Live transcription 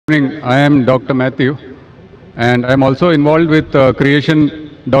evening. I am Dr. Matthew, and I am also involved with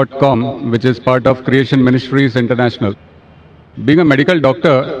creation.com, which is part of Creation Ministries International. Being a medical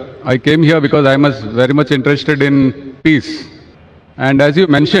doctor, I came here because I was very much interested in peace. And as you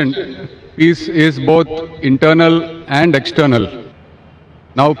mentioned, peace is both internal and external.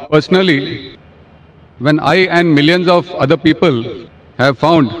 Now, personally, when I and millions of other people have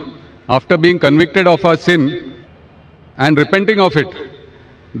found, after being convicted of our sin and repenting of it,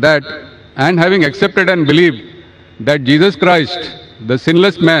 that and having accepted and believed that Jesus Christ, the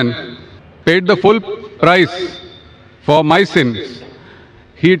sinless man, paid the full price for my sins.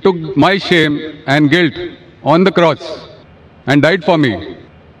 He took my shame and guilt on the cross and died for me,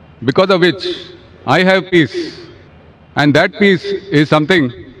 because of which I have peace. And that peace is something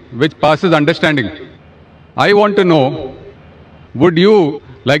which passes understanding. I want to know, would you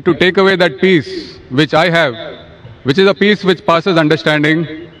like to take away that peace which I have, which is a peace which passes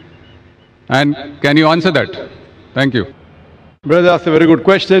understanding? And can you answer that? Thank you. Brother, that's a very good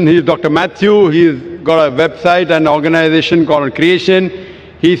question. He is Dr. Matthew. He's got a website and organization called Creation.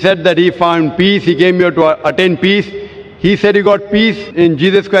 He said that he found peace. He came here to attain peace. He said he got peace in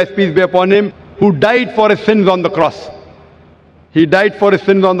Jesus Christ, peace be upon him, who died for his sins on the cross. He died for his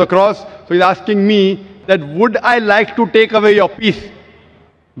sins on the cross. So he's asking me that would I like to take away your peace?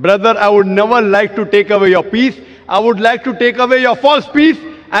 Brother, I would never like to take away your peace. I would like to take away your false peace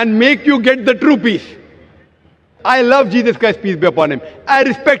and make you get the true peace. I love Jesus Christ, peace be upon him. I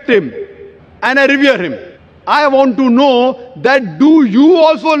respect him and I revere him. I want to know that do you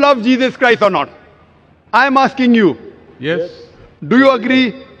also love Jesus Christ or not? I am asking you. Yes. Do you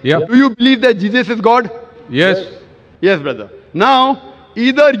agree? Yeah. Do you believe that Jesus is God? Yes. Yes, brother. Now,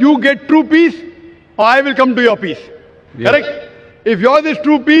 either you get true peace or I will come to your peace. Yes. Correct? If yours is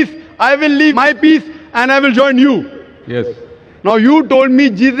true peace, I will leave my peace and I will join you. Yes. Now you told me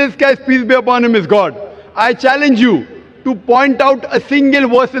Jesus Christ, peace be upon him, is God. I challenge you to point out a single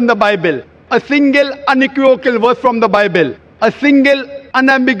verse in the Bible, a single unequivocal verse from the Bible, a single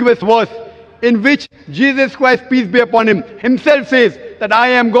unambiguous verse in which Jesus Christ, peace be upon him, himself says that I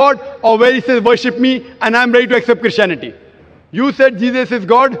am God, or where he says worship me and I am ready to accept Christianity. You said Jesus is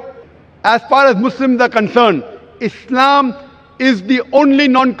God. As far as Muslims are concerned, Islam is the only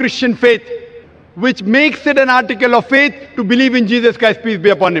non-Christian faith which makes it an article of faith to believe in Jesus Christ, peace be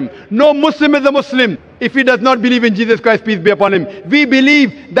upon him. No Muslim is a Muslim if he does not believe in Jesus Christ, peace be upon him. We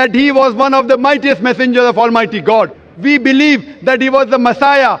believe that he was one of the mightiest messengers of Almighty God. We believe that he was the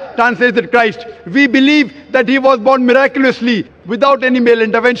Messiah, translated Christ. We believe that he was born miraculously without any male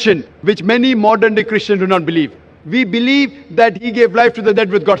intervention, which many modern day Christians do not believe. We believe that he gave life to the dead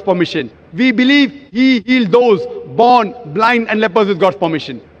with God's permission. We believe he healed those born blind and lepers with God's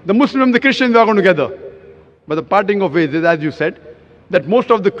permission. The Muslims and the Christians are going together. But the parting of ways is, as you said, that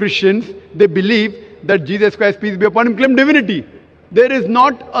most of the Christians, they believe that Jesus Christ, peace be upon him, claimed divinity. There is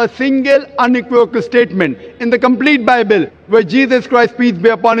not a single unequivocal statement in the complete Bible where Jesus Christ, peace be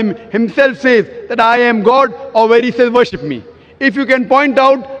upon him, himself says that I am God, or where he says worship me. If you can point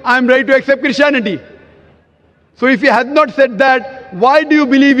out, I am ready to accept Christianity. So if he has not said that, why do you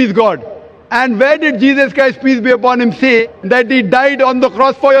believe he is God? And where did Jesus Christ, peace be upon him, say that he died on the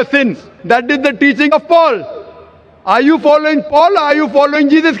cross for your sins? That is the teaching of Paul. Are you following Paul, or are you following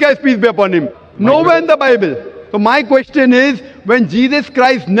Jesus Christ, peace be upon him? Nowhere in the Bible. So my question is, when Jesus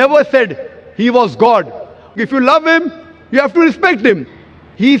Christ never said he was God, if you love him, you have to respect him.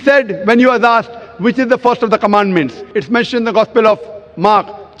 He said, when he was asked, which is the first of the commandments? It's mentioned in the Gospel of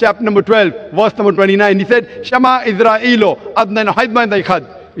Mark, chapter number 12, verse number 29. He said, Shema Israelo, Adnan Haidman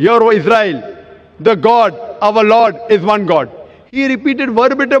Daikhad. Hear, O Israel, the God, our Lord, is one God. He repeated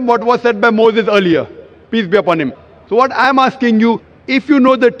verbatim what was said by Moses earlier. Peace be upon him. So what I am asking you, if you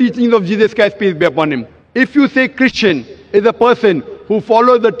know the teachings of Jesus Christ, peace be upon him, if you say Christian is a person who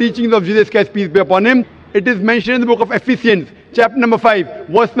follows the teachings of Jesus Christ, peace be upon him, it is mentioned in the book of Ephesians, chapter number 5,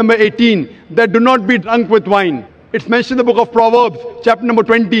 verse number 18, that do not be drunk with wine. It's mentioned in the book of Proverbs, chapter number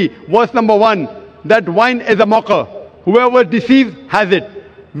 20, verse number 1, that wine is a mocker. Whoever deceives has it.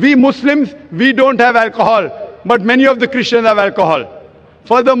 We Muslims, we don't have alcohol, but many of the Christians have alcohol.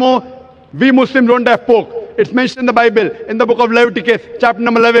 Furthermore, we Muslims don't have pork. It's mentioned in the Bible, in the book of Leviticus, chapter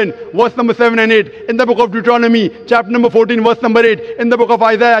number 11, verse number 7 and 8, in the book of Deuteronomy, chapter number 14, verse number 8, in the book of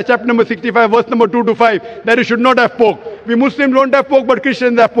Isaiah, chapter number 65, verse number 2 to 5, that you should not have pork. We Muslims don't have pork, but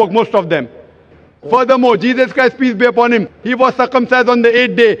Christians have pork, most of them. Furthermore, Jesus Christ, peace be upon him, he was circumcised on the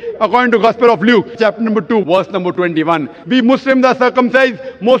 8th day, according to Gospel of Luke, chapter number 2, verse number 21. We Muslims are circumcised,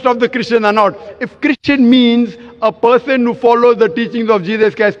 most of the Christians are not. If Christian means a person who follows the teachings of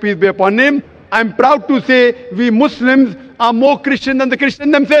Jesus Christ, peace be upon him, I'm proud to say we Muslims are more Christian than the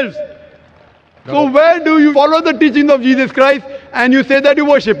Christians themselves. So where do you follow the teachings of Jesus Christ and you say that you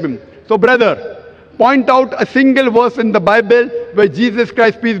worship him? So brother, point out a single verse in the Bible where Jesus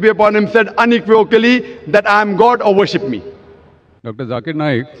Christ, peace be upon him, said unequivocally that I am God or worship me. Dr. Zakir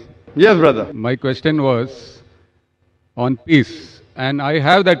Naik, Yes, brother. my question was on peace, and I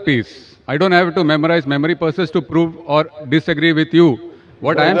have that peace. I don't have to memorize memory purposes to prove or disagree with you.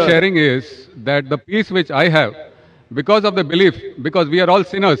 What I am sharing is that the peace which I have, because of the belief, because we are all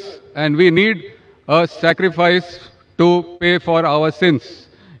sinners and we need a sacrifice to pay for our sins.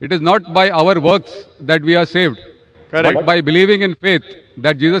 It is not by our works that we are saved, Correct. but by believing in faith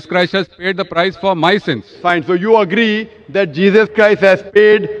that Jesus Christ has paid the price for my sins. Fine. So you agree that Jesus Christ has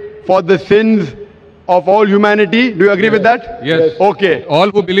paid for the sins of all humanity. Do you agree with that? Yes. Okay. All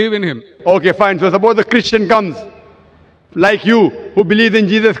who believe in him. Okay, fine. So suppose a Christian comes, like you, who believes in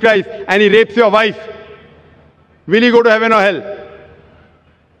Jesus Christ, and he rapes your wife. Will he go to heaven or hell?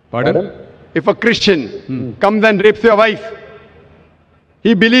 Pardon? If a Christian comes and rapes your wife,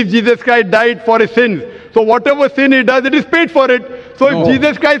 he believes Jesus Christ died for his sins. So whatever sin he does, it is paid for it. So No. if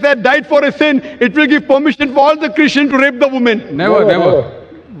Jesus Christ had died for his sin, it will give permission for all the Christians to rape the woman. Never, never.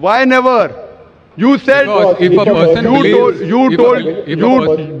 Why never? You said, Because if a person believes,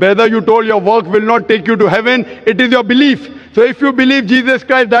 brother, you told your work will not take you to heaven. It is your belief. So if you believe Jesus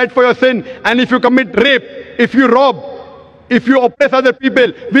Christ died for your sin, and if you commit rape, if you rob, if you oppress other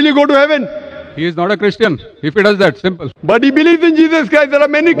people, will you go to heaven? he is not a Christian. If he does that, simple. But he believes in Jesus Christ. There are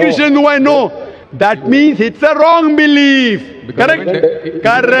many Christians who I know. That means it's a wrong belief. Because Correct?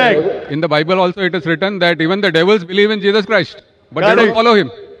 Correct. In the Bible also it is written that even the devils believe in Jesus Christ, but they Correct. don't follow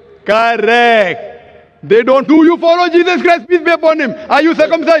him. Correct. They don't. Do you follow Jesus Christ? Peace be upon him. Are you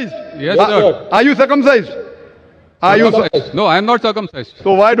circumcised? Yes, sir. Are you circumcised? Are you? No, I am not circumcised.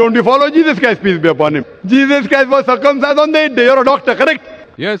 So why don't you follow Jesus Christ? Peace be upon him. Jesus Christ was circumcised on the 8th day. You're a doctor, correct?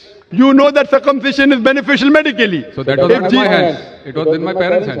 Yes. You know that circumcision is beneficial medically. So that was If not in my hands. It was in my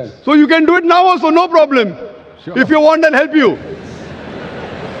parents' hands. So you can do it now also, no problem. Sure. If you want, I'll help you.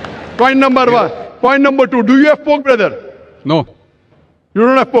 Point number one. Point number two. Do you have pork, brother? No. You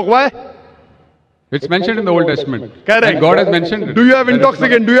don't have pork. Why? It's mentioned in the Old Testament. Correct. And God has mentioned it. Do you have That is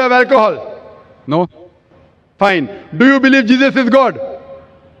intoxicant? Do you have alcohol? not- No. Fine. Do you believe Jesus is God?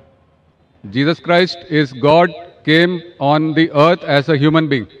 Jesus Christ is God, came on the earth as a human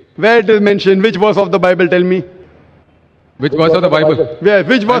being. Where it is mentioned? Which verse of the Bible? Tell me. Which verse of the Bible? Where?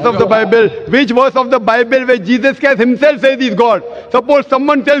 Which verse of the Bible? Which verse of the Bible where Jesus Christ himself says he's God? Suppose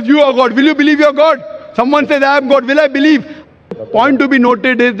someone tells you are God. Will you believe you're God? Someone says I am God. Will I believe? Point to be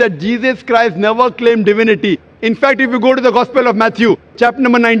noted is that Jesus Christ never claimed divinity. In fact, if you go to the Gospel of Matthew, chapter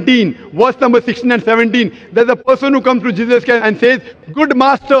number 19, verse number 16 and 17, there's a person who comes to Jesus Christ and says, "Good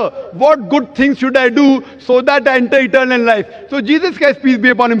master, what good things should I do so that I enter eternal life?" So Jesus Christ, peace be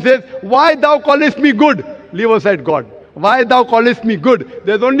upon him, says, "Why thou callest me good?" Leave aside God. Why thou callest me good?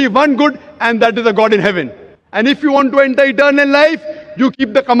 There's only one good, and that is a God in heaven. And if you want to enter eternal life, you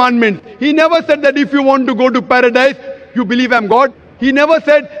keep the commandments. He never said that if you want to go to paradise, you believe I'm God. He never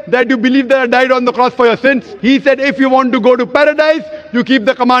said that you believe that I died on the cross for your sins. He said if you want to go to paradise, you keep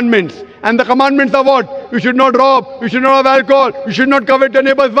the commandments. And the commandments are what? You should not rob, you should not have alcohol, you should not covet your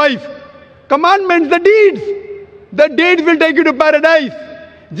neighbor's wife. Commandments, the deeds. The deeds will take you to paradise.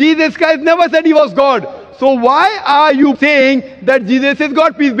 Jesus Christ never said he was God. So why are you saying that Jesus is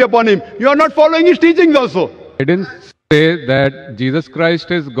God, peace be upon him? You are not following his teachings also. I didn't say that Jesus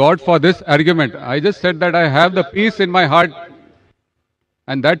Christ is God for this argument. I just said that I have the peace in my heart,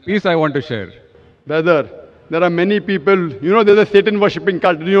 and that peace I want to share. Brother, there are many people, you know, there's a Satan worshipping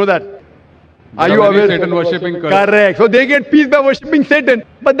cult. Do you know that? Are There you many aware? Satan worshipping cults. Correct. So they get peace by worshipping Satan.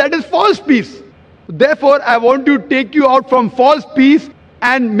 But that is false peace. Therefore, I want to take you out from false peace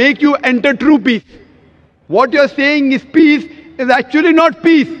and make you enter true peace. What you're saying is peace is actually not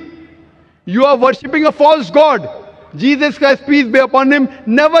peace. You are worshipping a false God. Jesus Christ, peace be upon him,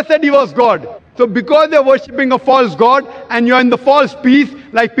 never said he was God. So because they're worshipping a false God and you're in the false peace,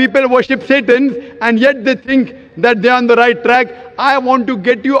 like people worship Satan and yet they think that they're on the right track, I want to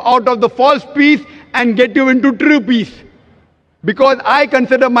get you out of the false peace and get you into true peace. Because I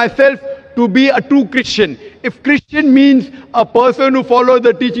consider myself to be a true Christian. If Christian means a person who follows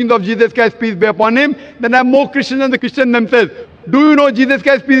the teachings of Jesus Christ, peace be upon him, then I'm more Christian than the Christians themselves. Do you know Jesus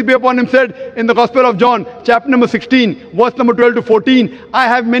Christ, peace be upon him, said in the Gospel of John, chapter number 16, verse number 12 to 14, I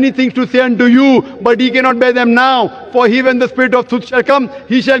have many things to say unto you, but ye cannot bear them now. For he, when the Spirit of truth shall come,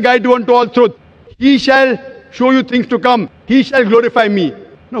 he shall guide you unto all truth. He shall show you things to come. He shall glorify me.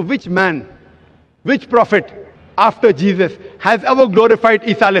 Now, which man, which prophet after Jesus has ever glorified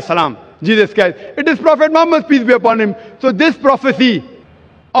Isa alayhi salam? Jesus Christ. It is Prophet Muhammad, peace be upon him. So this prophecy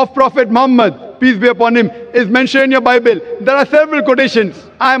of Prophet Muhammad, peace be upon him, is mentioned in your Bible. There are several quotations.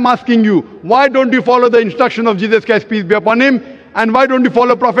 I am asking you, why don't you follow the instruction of Jesus Christ, peace be upon him? And why don't you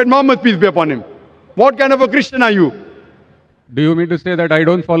follow Prophet Muhammad, peace be upon him? What kind of a Christian are you? Do you mean to say that I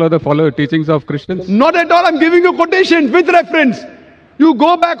don't follow the teachings of Christians? Not at all. I'm giving you quotations with reference. You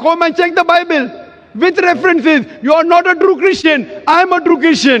go back home and check the Bible with references. You are not a true Christian. I am a true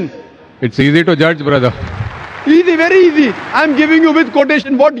Christian. It's easy to judge, brother. Easy, very easy. I'm giving you with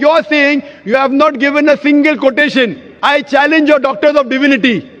quotation. What you're saying, you have not given a single quotation. I challenge your doctors of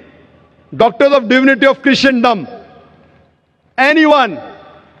divinity. Doctors of divinity of Christendom. Anyone,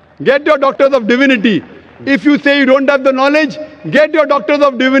 get your doctors of divinity. If you say you don't have the knowledge, get your doctors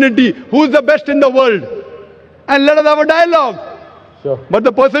of divinity. Who's the best in the world? And let us have a dialogue. Sure. But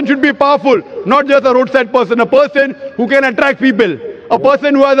the person should be powerful, not just a roadside person, a person who can attract people, a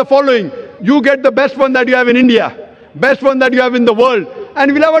person who has a following. You get the best one that you have in India, best one that you have in the world,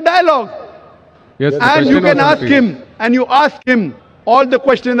 and we'll have a dialogue. Yes, And you can ask him, and you ask him all the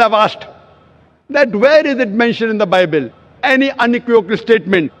questions I've asked. That where is it mentioned in the Bible? Any unequivocal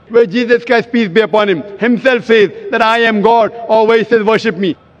statement where Jesus Christ, peace be upon him, himself says that I am God, or where he says worship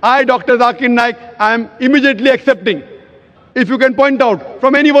me. I, Dr. Zakir Naik, I am immediately accepting. If you can point out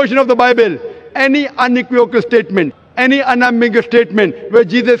from any version of the Bible, any unequivocal statement, any unambiguous statement where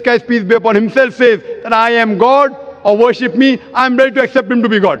Jesus Christ, peace be upon himself says that I am God or worship me, I am ready to accept him to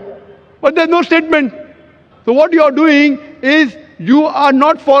be God. But there's no statement. So what you are doing is you are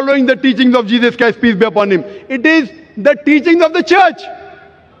not following the teachings of Jesus Christ, peace be upon him. It is the teachings of the church,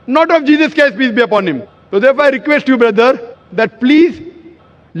 not of Jesus Christ, peace be upon him. So therefore I request you, brother, that please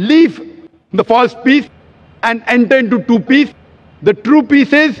leave the false peace and enter into true peace. The true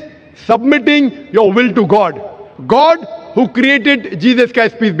peace is submitting your will to God. God who created Jesus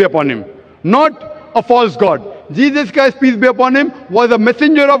Christ, peace be upon him, not a false God. Jesus Christ, peace be upon him, was a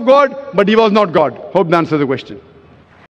messenger of God, but he was not God. Hope that answers the question.